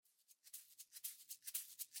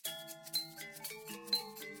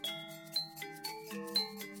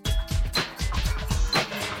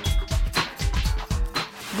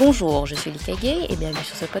Bonjour, je suis Lika Gay et bienvenue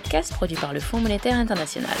sur ce podcast produit par le Fonds monétaire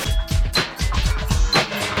international.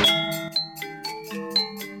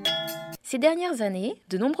 Ces dernières années,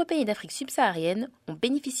 de nombreux pays d'Afrique subsaharienne ont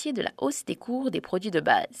bénéficié de la hausse des cours des produits de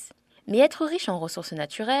base. Mais être riche en ressources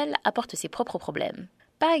naturelles apporte ses propres problèmes.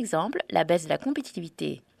 Par exemple, la baisse de la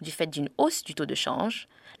compétitivité du fait d'une hausse du taux de change,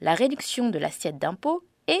 la réduction de l'assiette d'impôts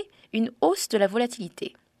et une hausse de la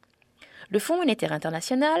volatilité. Le Fonds monétaire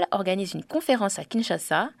international organise une conférence à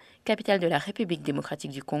Kinshasa, capitale de la République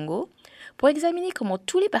démocratique du Congo, pour examiner comment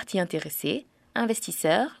tous les partis intéressés,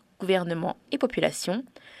 investisseurs, gouvernements et populations,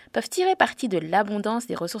 peuvent tirer parti de l'abondance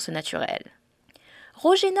des ressources naturelles.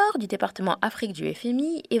 Roger Nord du département Afrique du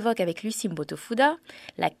FMI évoque avec Lucie Mbotofuda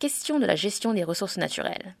la question de la gestion des ressources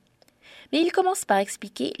naturelles. Mais il commence par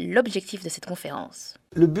expliquer l'objectif de cette conférence.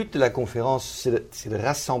 Le but de la conférence, c'est de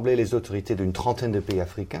rassembler les autorités d'une trentaine de pays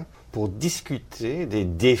africains pour discuter des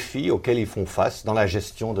défis auxquels ils font face dans la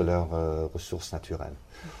gestion de leurs ressources naturelles.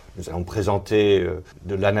 Nous allons présenter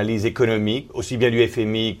de l'analyse économique, aussi bien du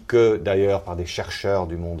FMI que d'ailleurs par des chercheurs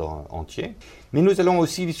du monde entier. Mais nous allons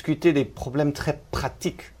aussi discuter des problèmes très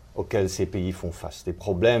pratiques auxquels ces pays font face. Des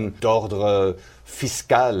problèmes d'ordre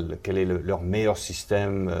fiscal, quel est leur meilleur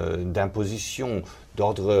système d'imposition,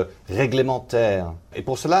 d'ordre réglementaire. Et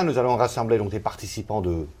pour cela, nous allons rassembler donc des participants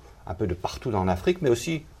un peu de partout en Afrique, mais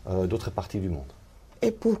aussi d'autres parties du monde.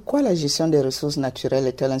 Et pourquoi la gestion des ressources naturelles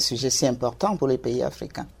est-elle un sujet si important pour les pays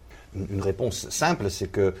africains ? Une réponse simple, c'est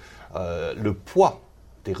que le poids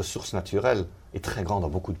des ressources naturelles est très grand dans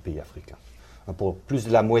beaucoup de pays africains. Pour plus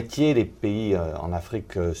de la moitié des pays en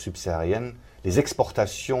Afrique subsaharienne, les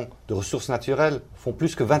exportations de ressources naturelles font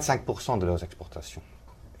plus que 25% de leurs exportations.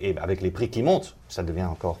 Et avec les prix qui montent, ça devient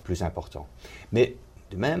encore plus important. Mais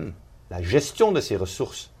de même, la gestion de ces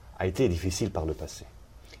ressources a été difficile par le passé.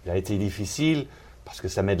 Il a été difficile parce que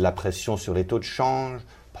ça met de la pression sur les taux de change,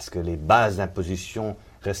 parce que les bases d'imposition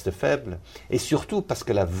restent faibles, et surtout parce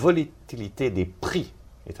que la volatilité des prix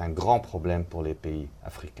est un grand problème pour les pays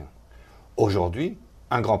africains. Aujourd'hui,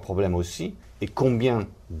 un grand problème aussi est combien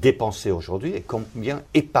dépenser aujourd'hui et combien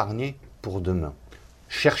épargner pour demain.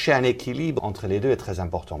 Chercher un équilibre entre les deux est très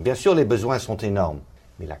important. Bien sûr, les besoins sont énormes,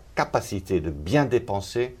 mais la capacité de bien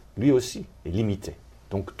dépenser, lui aussi, est limitée.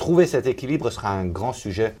 Donc, trouver cet équilibre sera un grand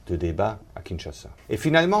sujet de débat à Kinshasa. Et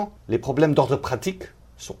finalement, les problèmes d'ordre pratique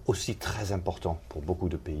sont aussi très importants pour beaucoup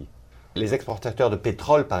de pays. Les exportateurs de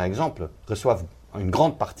pétrole, par exemple, reçoivent une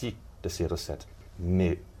grande partie de ces recettes.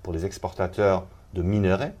 Mais pour les exportateurs de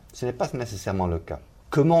minerais, ce n'est pas nécessairement le cas.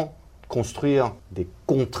 Comment construire des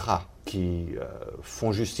contrats qui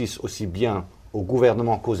font justice aussi bien au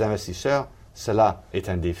gouvernement qu'aux investisseurs? Cela est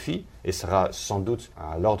un défi et sera sans doute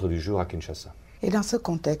à l'ordre du jour à Kinshasa. Et dans ce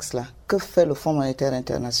contexte-là, que fait le Fonds monétaire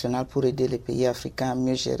international pour aider les pays africains à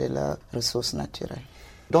mieux gérer leurs ressources naturelles?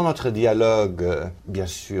 Dans notre dialogue, bien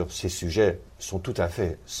sûr, ces sujets sont tout à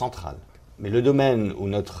fait centraux. Mais le domaine où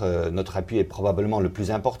notre appui est probablement le plus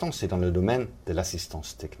important, c'est dans le domaine de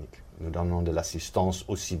l'assistance technique. Nous donnons de l'assistance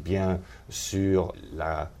aussi bien sur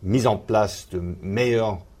la mise en place de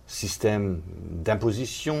meilleurs systèmes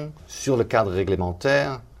d'imposition, sur le cadre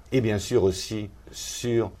réglementaire et bien sûr aussi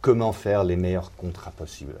sur comment faire les meilleurs contrats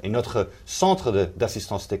possibles. Et notre centre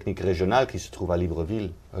d'assistance technique régionale qui se trouve à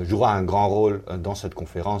Libreville jouera un grand rôle dans cette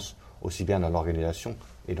conférence, aussi bien dans l'organisation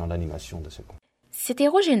et dans l'animation de cette conférence. C'était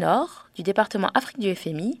Roger Nord, du département Afrique du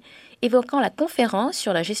FMI, évoquant la conférence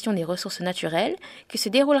sur la gestion des ressources naturelles qui se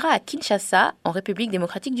déroulera à Kinshasa, en République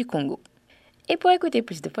démocratique du Congo. Et pour écouter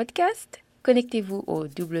plus de podcasts, connectez-vous au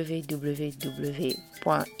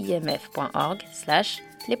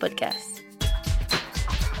www.imf.org/lespodcasts.